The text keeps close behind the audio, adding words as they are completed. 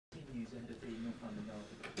news ahead of the North London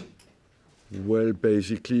derby? Well,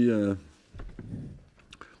 basically, we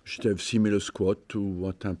should have similar squad to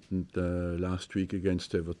what happened last week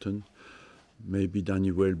against Everton. Maybe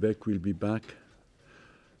Danny Welbeck will be back,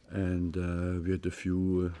 and we had a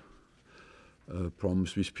few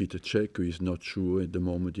problems with Peter Cech, who is not sure at the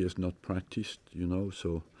moment. He has not practiced, you know,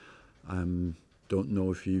 so I don't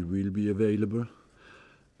know if he will be available.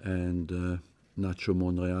 And Nacho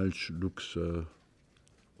Monreal looks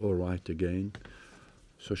all right again,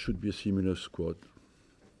 so should be a similar squad.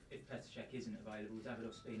 If Petr Cech isn't available, David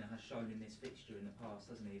Ospina has shown in this fixture in the past,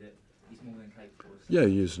 hasn't he, that he's more than capable of... Yeah,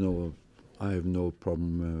 he is I have no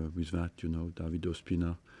problem with that, you know, David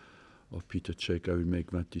Ospina or Peter Cech. I will make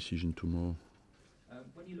that decision tomorrow.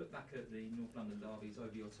 When you look back at the North London derbies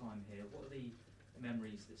over your time here, what are the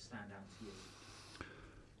memories that stand out to you?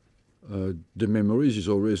 The memories is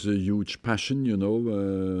always a huge passion, you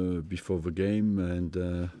know, before the game, and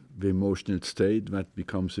the emotional state that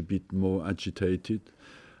becomes a bit more agitated.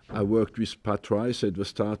 I worked with Pat Rice at the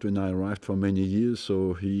start when I arrived for many years,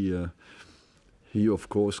 so he of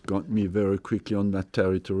course got me very quickly on that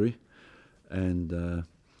territory, and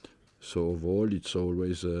so overall it's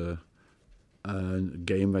always a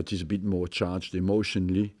game that is a bit more charged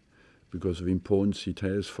emotionally because of the importance it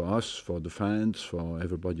has for us, for the fans, for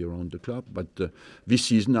everybody around the club. But this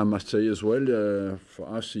season, I must say as well, for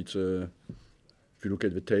us, it's if you look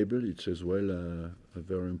at the table, it's as well a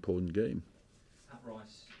very important game. Pat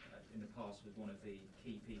Rice, in the past, was one of the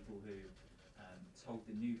key people who told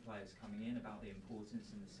the new players coming in about the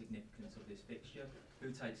importance and the significance of this fixture. Who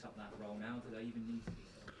takes up that role now? Do they even need to be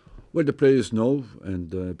told? Well, the players know,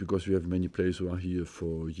 and because we have many players who are here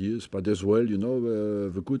for years. But as well, you know,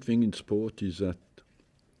 the good thing in sport is that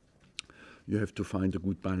you have to find a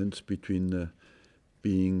good balance between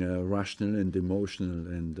being rational and emotional.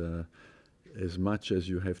 And as much as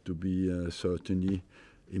you have to be certainly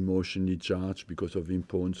emotionally charged because of the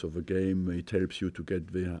importance of a game, it helps you to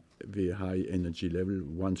get the high energy level.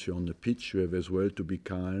 Once you're on the pitch, you have as well to be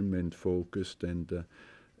calm and focused and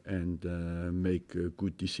make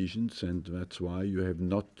good decisions, and that's why you have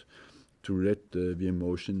not to let the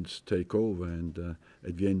emotions take over. And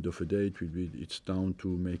at the end of the day, it's down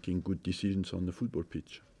to making good decisions on the football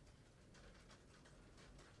pitch.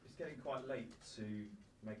 It's getting quite late to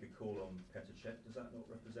make a call on Petr Cech. Does that not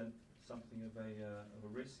represent something of a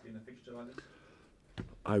risk in a fixture like this?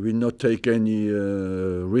 I will not take any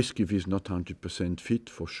risk if he's not 100% fit,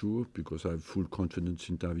 for sure, because I have full confidence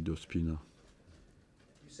in David Ospina.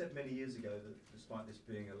 You said many years ago that despite this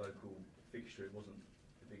being a local fixture, it wasn't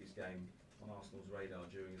the biggest game on Arsenal's radar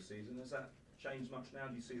during the season. Has that changed much now?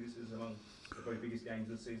 Do you see this as among the very biggest games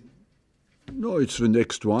of the season? No, it's the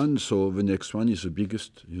next one, so the next one is the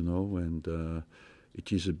biggest, you know, and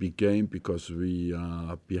it is a big game because we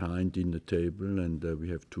are behind in the table and we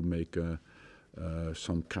have to make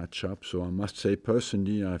some catch-up. So I must say,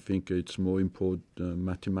 personally, I think it's more important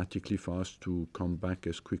mathematically for us to come back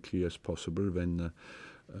as quickly as possible than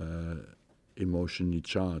emotionally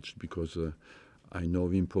charged, because I know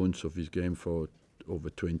the importance of this game for over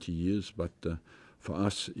 20 years, but for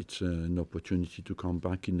us it's an opportunity to come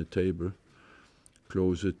back in the table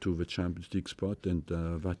closer to the Champions League spot, and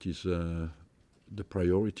that is the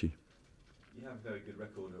priority. You have a very good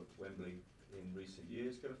record at Wembley in recent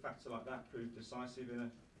years. Could a factor like that prove decisive in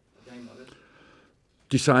a game like this?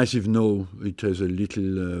 Decisive, no. It has a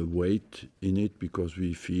little weight in it because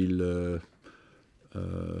we feel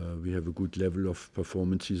we have a good level of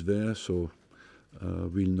performances there, so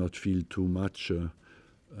we'll not feel too much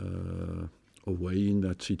away in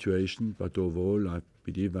that situation. But overall, I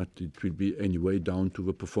believe that it will be anyway down to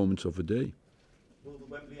the performance of the day. Will the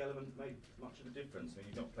Wembley element make much of a difference? I mean,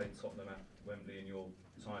 you've not played Tottenham at Wembley in your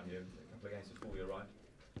time here, a couple of games before you arrived.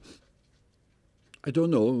 I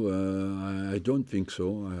don't know. I don't think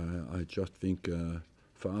so. I just think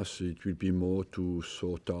for us it will be more to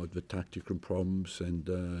sort out the tactical problems and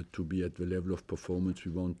to be at the level of performance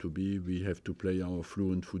we want to be. We have to play our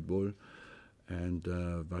fluent football, and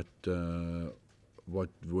what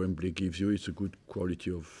Wembley gives you is a good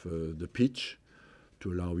quality of the pitch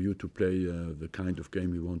to allow you to play the kind of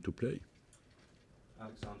game you want to play.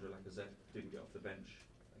 Alexandre Lacazette didn't get off the bench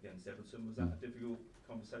against Everton. Was that a difficult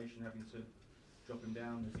conversation, having to drop him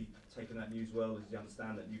down? Has he taken that news well? Does he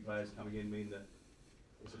understand that new players coming in mean that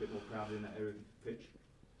it's a bit more crowded in that area of the pitch?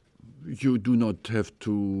 You do not have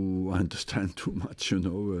to understand too much, you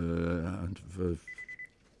know.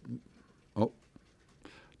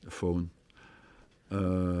 The phone.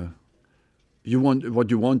 What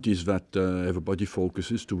you want is that everybody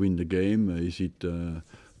focuses to win the game. Is it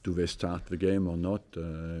do they start the game or not?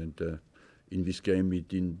 And In this game, it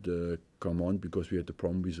didn't come on because we had a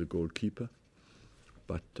problem with the goalkeeper.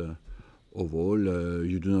 But overall,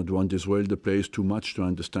 you do not want as well the players too much to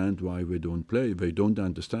understand why they don't play. They don't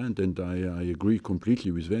understand, and I agree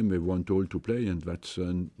completely with them. They want all to play, and that's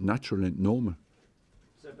natural and normal.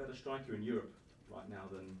 Is there a better striker in Europe right now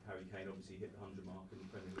than Harry Kane? Obviously hit the 100 mark in the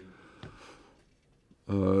Premier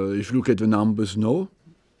League. If you look at the numbers, no.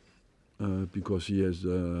 Because he has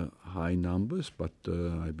high numbers, but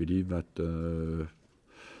I believe that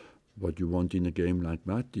what you want in a game like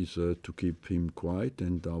that is to keep him quiet,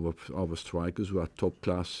 and our strikers who are top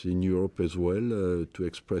class in Europe as well to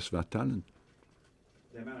express their talent.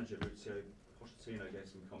 Their manager, Buceo, gave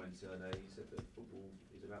some comments the other day. He said that football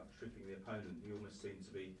is about tripping the opponent. He almost seems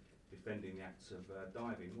to be defending the acts of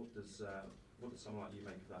diving. What does someone like you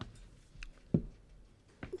make of that?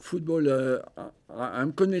 Football,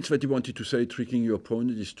 I'm convinced that he wanted to say tricking your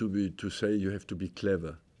opponent is to say you have to be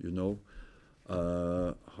clever, you know.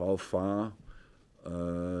 How far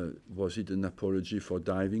was it an apology for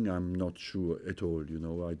diving? I'm not sure at all, you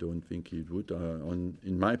know. I don't think he would.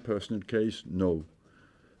 In my personal case, no.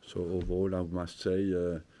 So overall, I must say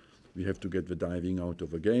we have to get the diving out of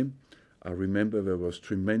the game. I remember there was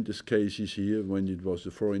tremendous cases here when it was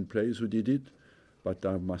the foreign players who did it. But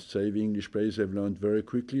I must say the English players have learned very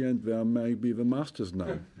quickly, and they are maybe the masters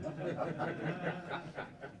now.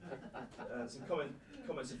 Some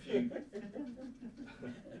comments a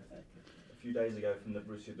few days ago from the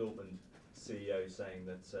Borussia Dortmund CEO saying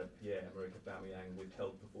that Pierre-Emerick Aubameyang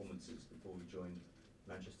withheld performances before he joined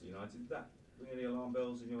Manchester United. Did that ring any alarm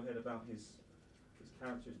bells in your head about his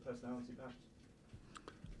character, his personality, perhaps?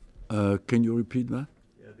 Can you repeat that?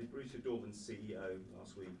 Yeah, the Borussia Dortmund CEO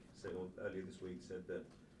last week said, or earlier this week, said that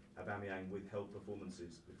Aubameyang withheld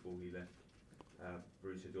performances before he left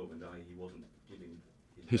Borussia Dortmund, i.e. he wasn't giving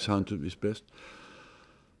his best.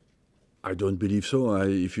 I don't believe so.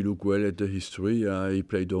 If you look well at the history, he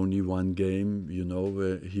played only one game. You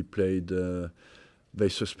know, he played. They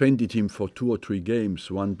suspended him for 2 or 3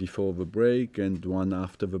 games, one before the break and one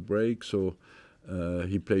after the break. So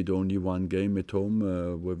he played only one game at home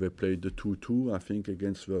where they played the 2-2, I think,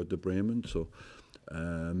 against Werder Bremen. So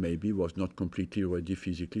maybe was not completely ready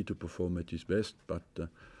physically to perform at his best. But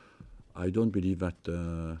I don't believe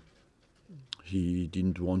that he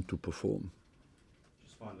didn't want to perform.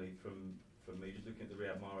 Finally, from me, just looking at the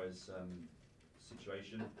Riyad Mahrez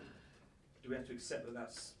situation, do we have to accept that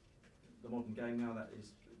that's the modern game now, that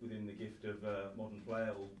is within the gift of a modern player,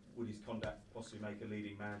 or would his conduct possibly make a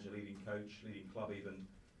leading manager, leading coach, leading club even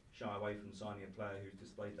shy away from signing a player who's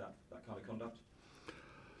displayed that kind of conduct?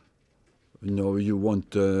 No, you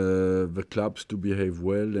want the clubs to behave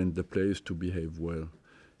well and the players to behave well.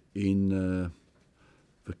 In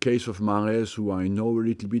the case of Mahrez, who I know a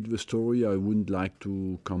little bit the story, I wouldn't like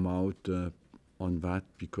to come out on that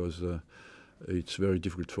because it's very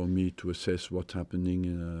difficult for me to assess what's happening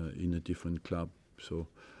in a different club. So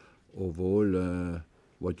overall,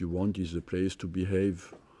 what you want is the players to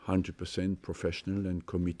behave 100% professional and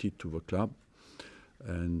committed to the club.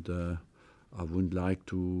 And I wouldn't like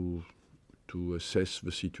to assess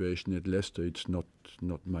the situation at Leicester. It's not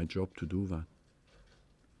my job to do that.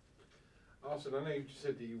 Arsene, I know you just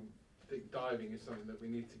said that you think diving is something that we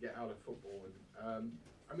need to get out of football. And,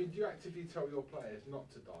 I mean, do you actively tell your players not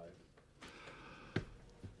to dive?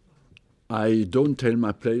 I don't tell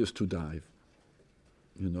my players to dive,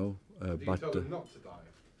 you know. Do you tell them not to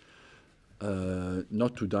dive?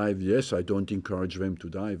 Not to dive, yes. I don't encourage them to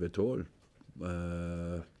dive at all.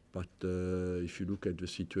 But if you look at the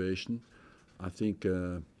situation, I think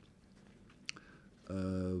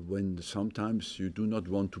when sometimes you do not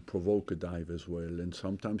want to provoke a dive as well, and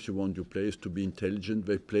sometimes you want your players to be intelligent,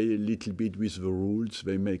 they play a little bit with the rules,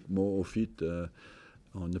 they make more of it.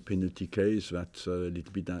 On the penalty case, that's a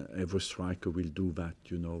little bit, every striker will do that,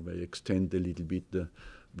 you know, they extend a little bit the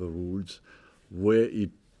rules. Where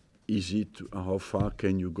is it, how far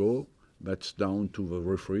can you go? That's down to the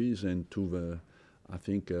referees and to the, I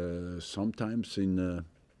think sometimes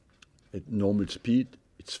at normal speed,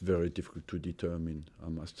 it's very difficult to determine, I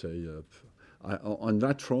must say. On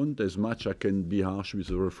that front, as much I can be harsh with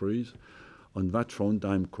the referees, on that front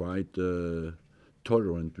I'm quite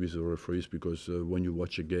tolerant with the referees, because when you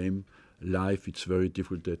watch a game live, it's very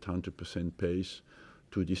difficult at 100% pace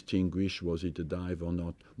to distinguish was it a dive or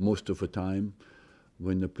not. Most of the time,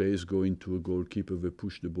 when the players go into a goalkeeper, they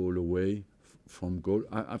push the ball away from goal.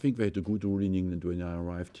 I think they had a good rule in England when I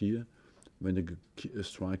arrived here. When a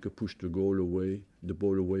striker pushed the ball away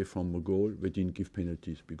from a goal, they didn't give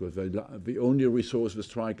penalties, because the only resource the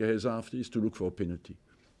striker has after is to look for a penalty,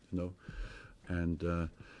 you know. And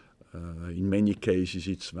In many cases,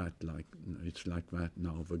 it's like that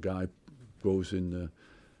now. The guy goes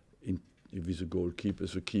if he's a goalkeeper,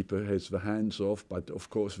 the keeper has the hands off, but of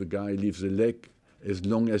course the guy leaves the leg as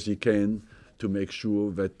long as he can to make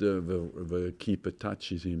sure that the keeper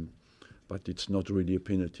touches him, but it's not really a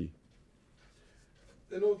penalty.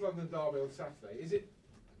 The North London derby on Saturday, is it,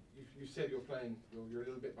 you said you're a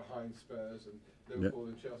little bit behind Spurs and Liverpool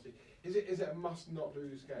and Chelsea. Is it a must not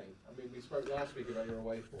lose game? I mean, we spoke last week about your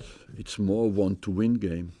away form. It's more want to win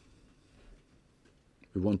game.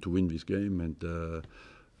 We want to win this game, and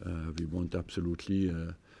we want absolutely,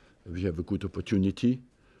 we have a good opportunity,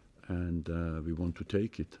 and we want to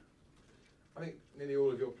take it. I think nearly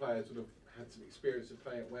all of your players would have had some experience of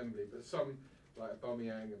playing at Wembley, but some, like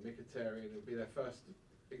Aubameyang and Mkhitaryan, it'll be their first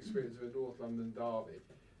experience of a North London derby.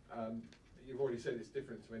 You've already said it's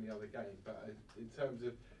different to any other game, but in terms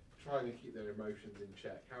of trying to keep their emotions in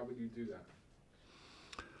check, how would you do that?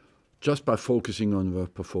 Just by focusing on the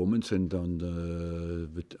performance and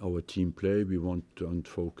on our team play, we want on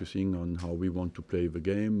focusing on how we want to play the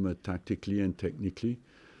game tactically and technically.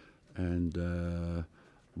 And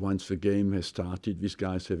once the game has started, these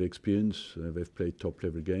guys have experience. They've played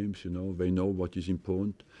top-level games. You know, they know what is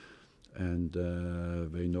important, and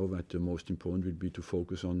they know that the most important will be to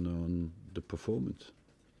focus on the performance.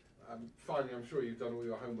 Finally, I'm sure you've done all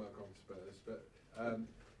your homework on Spurs, but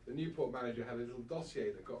the Newport manager had a little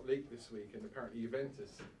dossier that got leaked this week, and apparently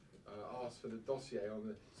Juventus asked for the dossier on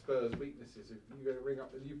the Spurs' weaknesses. Are you going to ring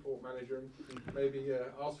up the Newport manager and maybe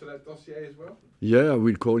ask for that dossier as well? Yeah, I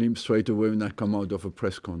will call him straight away when I come out of a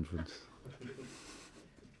press conference.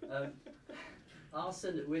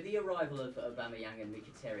 Arsene, with the arrival of Aubameyang and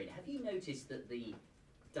Mkhitaryan, have you noticed that the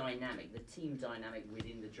dynamic, the team dynamic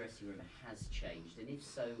within the dressing room has changed, and if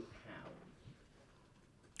so, how?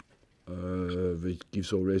 It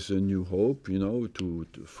gives always a new hope, you know, to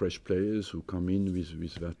fresh players who come in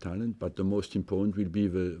with their talent. But the most important will be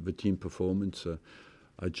the team performance.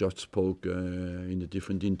 I just spoke in a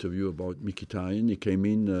different interview about Mkhitaryan. He came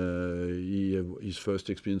in, his first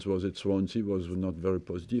experience was at Swansea, was not very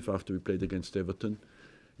positive. After we played against Everton,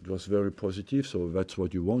 it was very positive. So that's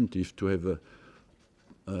what you want, is to have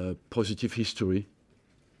a positive history.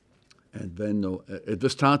 And then at the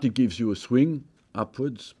start it gives you a swing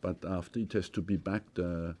upwards, but after it has to be backed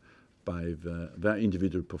by their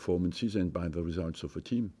individual performances and by the results of a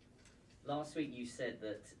team. Last week you said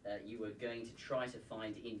that you were going to try to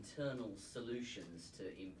find internal solutions to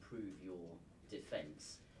improve your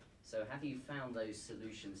defence. So have you found those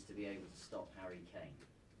solutions to be able to stop Harry Kane?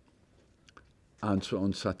 Answer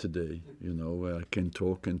on Saturday, you know, where I can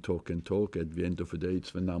talk and talk and talk. At the end of the day,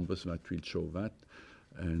 it's the numbers that will show that.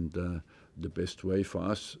 And the best way for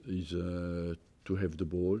us is to have the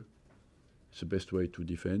ball. It's the best way to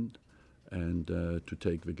defend and to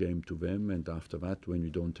take the game to them. And after that, when you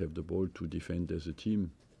don't have the ball, to defend as a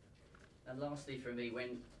team. And lastly for me,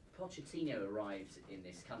 when Pochettino arrived in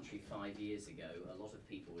this country 5 years ago, a lot of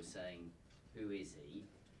people were saying, who is he?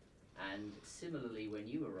 And similarly, when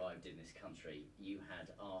you arrived in this country, you had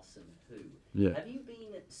Arsene who. Yeah. Have you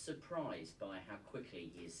been surprised by how quickly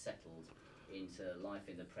he has settled into life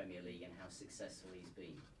in the Premier League and how successful he's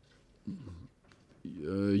been?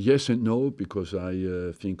 Yes and no, because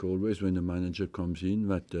I think always when a manager comes in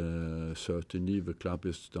that certainly the club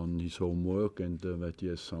has done his homework and that he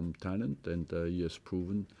has some talent, and he has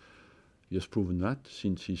proven that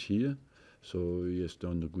since he's here. So he has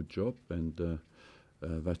done a good job, and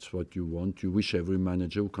that's what you want. You wish every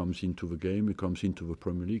manager who comes into the game, who comes into the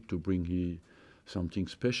Premier League, to bring something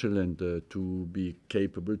special and to be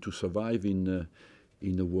capable to survive in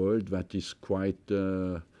a world that is quite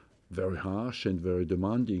very harsh and very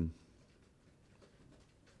demanding.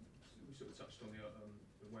 We sort of touched on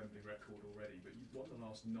the Wembley record already, but you've won the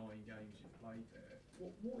last 9 games you've played there.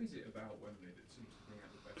 What is it about Wembley that seems to bring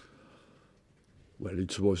out the best in us? Well,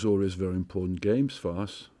 it was always very important games for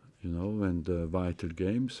us, you know, and vital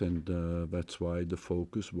games, and that's why the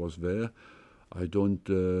focus was there. I don't,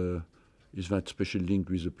 is that special linked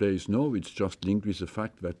with the players? No, it's just linked with the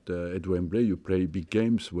fact that at Wembley you play big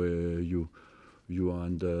games where you are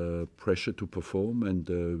under pressure to perform, and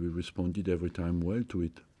we responded every time well to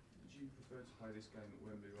it. Would you prefer to play this game at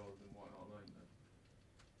Wembley rather than White Hart Lane then?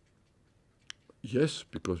 Yes,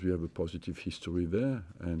 because we have a positive history there,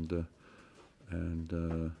 and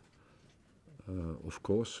of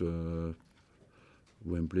course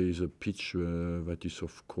Wembley is a pitch that is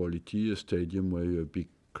of quality, a stadium where you have a big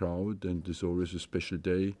crowd, and there's always a special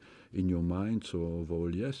day in your mind. So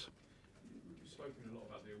overall, yes. You've spoken a lot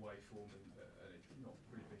about the away form and it not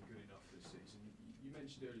really been good enough this season. You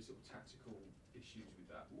mentioned earlier sort of tactical issues with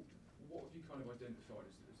that. What have you kind of identified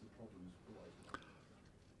as the problem?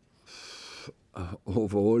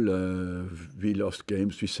 Overall, we lost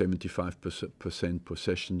games with 75%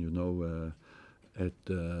 possession, you know,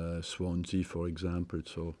 at Swansea, for example.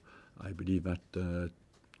 So I believe that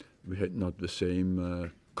we had not the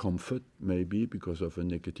same comfort, maybe, because of a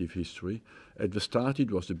negative history. At the start,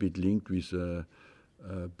 it was a bit linked with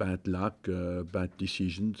bad luck, bad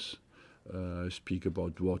decisions. Speak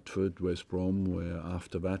about Watford, West Brom, where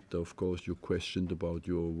after that, of course, you questioned about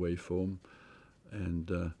your away form.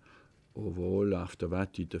 And overall, after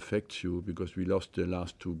that, it affects you, because we lost the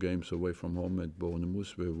last 2 games away from home at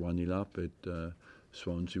Bournemouth. We were 1-0 up, at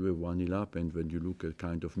Swansea we were 1-0 up, and when you look at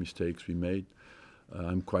kind of mistakes we made,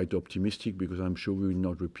 I'm quite optimistic, because I'm sure we will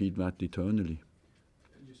not repeat that eternally.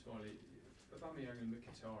 And just finally, Aubameyang and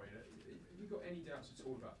Mkhitaryan, have you got any doubts at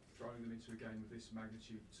all about throwing them into a game of this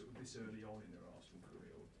magnitude, sort of this early on in their Arsenal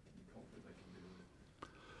career, or are you confident they can deal with it?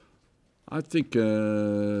 I think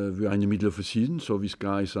we are in the middle of a season, so these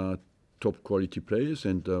guys are top quality players,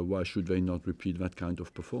 and why should they not repeat that kind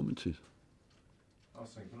of performances?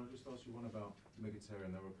 Arsene, can I just ask you one about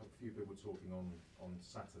Mkhitaryan? There were a few people talking on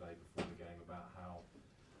Saturday before the game about how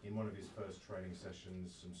in one of his first training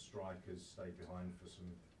sessions some strikers stayed behind for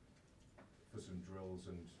some drills,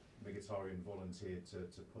 and Mkhitaryan volunteered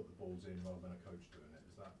to put the balls in rather than a coach doing it.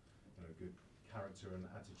 Is that, you know, good character and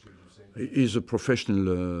attitude you've seen? He's a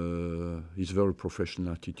professional, he's a very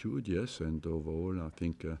professional attitude, yes, and overall I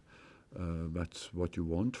think that's what you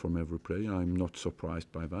want from every player. I'm not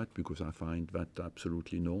surprised by that, because I find that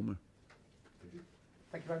absolutely normal.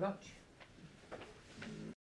 Thank you very much.